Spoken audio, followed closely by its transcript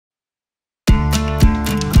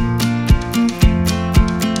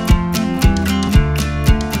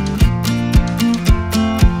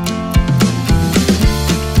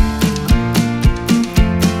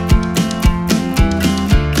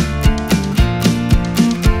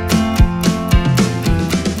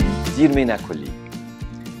Dear MENA colleague,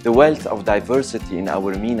 the wealth of diversity in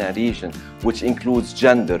our MENA region, which includes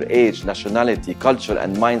gender, age, nationality, culture,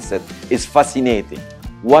 and mindset, is fascinating.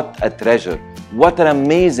 What a treasure! What an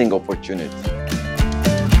amazing opportunity!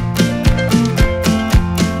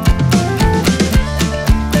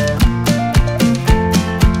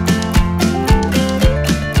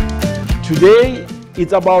 Today,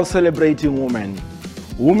 it's about celebrating women.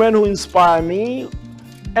 Women who inspire me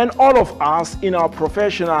and all of us in our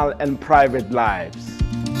professional and private lives.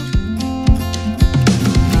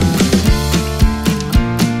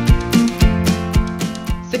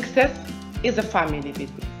 Success is a family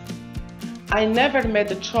business. I never made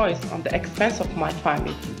a choice on the expense of my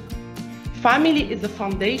family. Family is the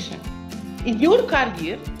foundation. In your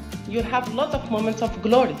career, you'll have lots of moments of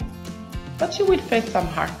glory, but you will face some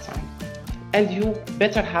hard times. And you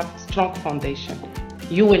better have a strong foundation.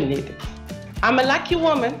 You will need it. I'm a lucky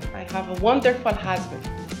woman. I have a wonderful husband.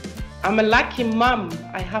 I'm a lucky mom.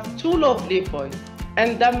 I have 2 lovely boys.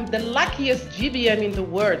 And I'm the luckiest GBM in the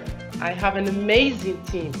world. I have an amazing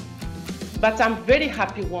team. But I'm a very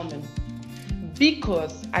happy woman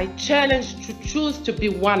because I challenged to choose to be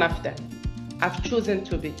one of them. I've chosen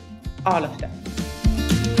to be all of them.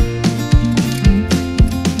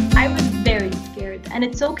 I was very scared, and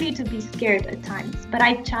it's okay to be scared at times, but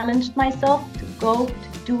I challenged myself to go, to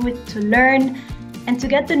do it, to learn, and to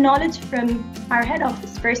get the knowledge from our head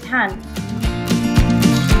office firsthand.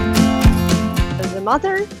 As a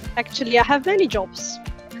mother, actually I have many jobs.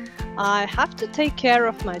 I have to take care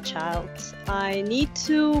of my child. I need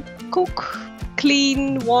to cook,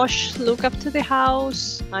 clean, wash, look after the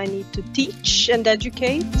house. I need to teach and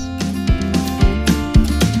educate.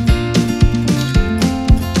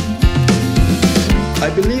 I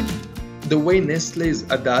believe the way Nestlé is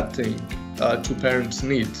adapting to parents'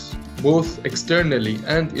 needs, both externally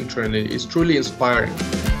and internally, is truly inspiring.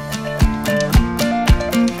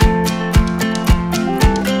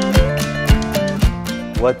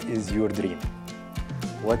 What is your dream?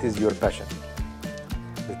 What is your passion?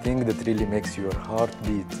 The thing that really makes your heart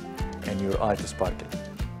beat and your eye to sparkle.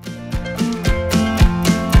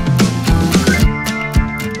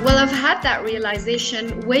 Well, I've had that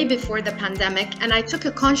realization way before the pandemic, and I took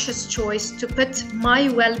a conscious choice to put my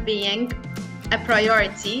well-being a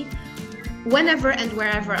priority whenever and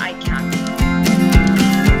wherever I can.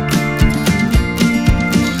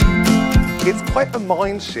 It's quite a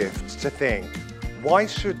mind shift to think, why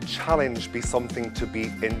should challenge be something to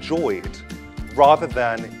be enjoyed rather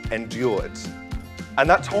than endured? And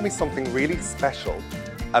that told me something really special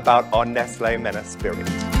about our Nestlé MENA spirit.